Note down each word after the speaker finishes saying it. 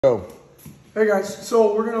Go. Hey guys,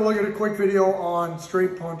 so we're going to look at a quick video on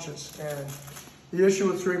straight punches and the issue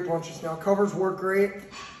with straight punches. Now covers work great,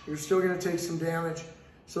 you're still going to take some damage,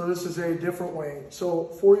 so this is a different way. So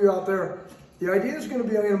for you out there, the idea is going to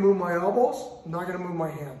be I'm going to move my elbows, I'm not going to move my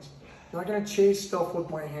hands. I'm not going to chase stuff with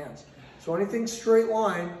my hands. So anything straight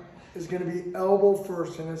line is going to be elbow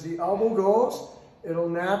first, and as the elbow goes, it'll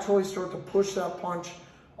naturally start to push that punch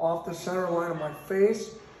off the center line of my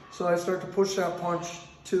face, so I start to push that punch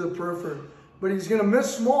to the periphery. But he's going to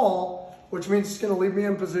miss small, which means it's going to leave me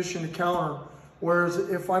in position to counter. Whereas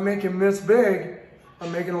if I make him miss big,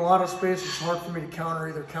 I'm making a lot of space. It's hard for me to counter,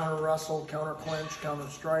 either counter wrestle, counter clinch, counter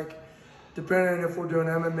strike, depending if we're doing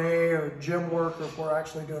MMA or gym work or if we're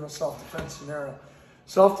actually doing a self-defense scenario.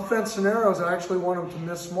 Self-defense scenarios, I actually want him to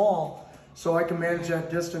miss small so I can manage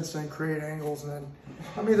that distance and create angles. And then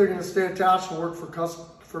I'm either going to stay attached and work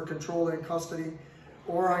for control and custody,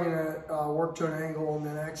 or I'm gonna work to an angle and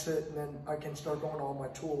then exit, and then I can start going to all my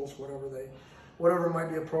tools, whatever might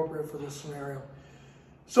be appropriate for this scenario.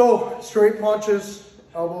 So straight punches,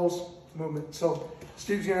 elbows, movement. So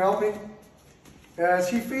Steve's gonna help me. As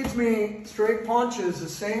he feeds me straight punches, the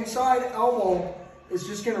same side elbow is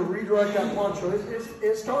just gonna redirect that punch. So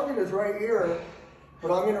his target is right here,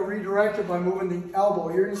 but I'm gonna redirect it by moving the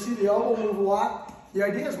elbow. You're gonna see the elbow move a lot. The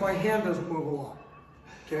idea is my hand doesn't move a lot.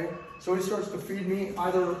 Okay, so he starts to feed me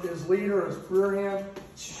either his lead or his rear hand.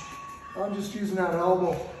 I'm just using that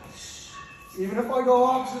elbow. Even if I go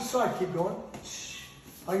opposite side, keep going.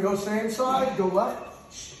 I can go same side, go left.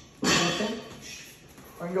 Okay.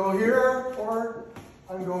 I can go here, or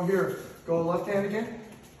I can go here. Go left hand again.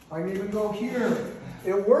 I can even go here.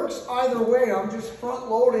 It works either way. I'm just front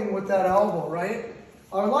loading with that elbow, right?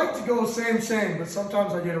 I would like to go same, but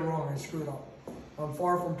sometimes I get it wrong. I screw it up. I'm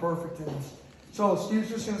far from perfect in this. So Steve's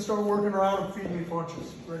just gonna start working around and feeding me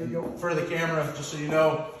punches. Ready to go? For the camera, just so you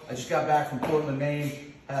know, I just got back from Portland,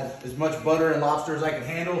 Maine. Had as much butter and lobster as I could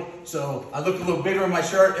handle, so I looked a little bigger in my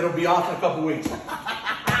shirt. It'll be off in a couple weeks.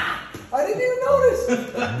 I didn't even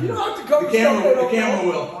notice. You don't have to cover The camera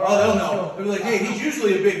will. All Oh, they'll right, know. They'll be like, hey, he's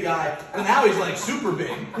usually a big guy, but now he's like super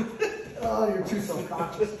big. Oh, you're too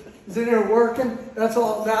self-conscious. He's in here working. That's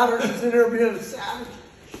all that matters. He's in here being a savage.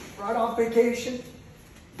 Right off vacation.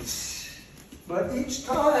 But each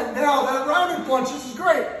time, now that rounded punch, this is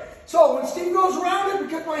great. So when Steve goes rounded,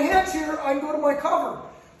 because my hand's here, I can go to my cover.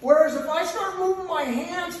 Whereas if I start moving my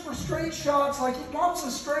hands for straight shots, like he wants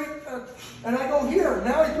a straight, and I go here,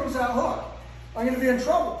 now he throws that hook. I'm going to be in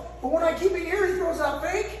trouble. But when I keep it here, he throws that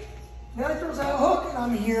fake. Now he throws that hook, and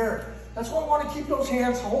I'm here. That's why I want to keep those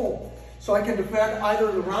hands whole, so I can defend either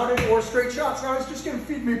the rounded or straight shots. Now he's just going to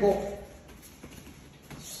feed me both.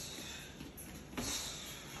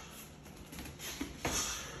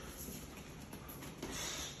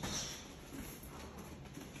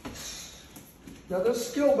 Now this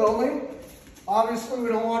skill building, obviously we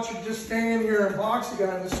don't want you just standing here and box a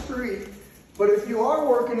guy in the street, but if you are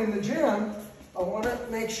working in the gym, I want to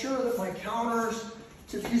make sure that my counters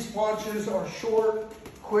to these punches are short,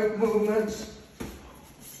 quick movements,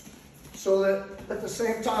 so that at the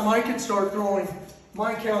same time I can start throwing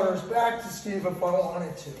my counters back to Steve if I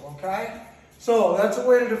wanted to, okay? So that's a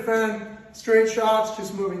way to defend straight shots,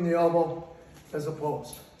 just moving the elbow as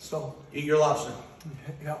opposed. So Eat your lobster.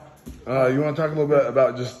 Yeah. You want to talk a little bit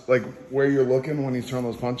about just like where you're looking when he's throwing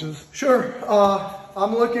those punches? Sure.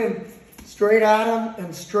 I'm looking straight at him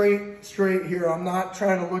and straight here. I'm not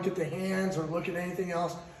trying to look at the hands or look at anything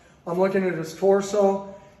else. I'm looking at his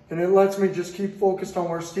torso, and it lets me just keep focused on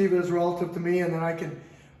where Steve is relative to me, and then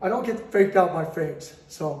I don't get faked out by fakes.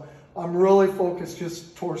 So I'm really focused,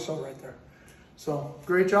 just torso right there. So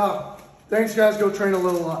great job. Thanks guys, go train a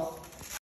little lot.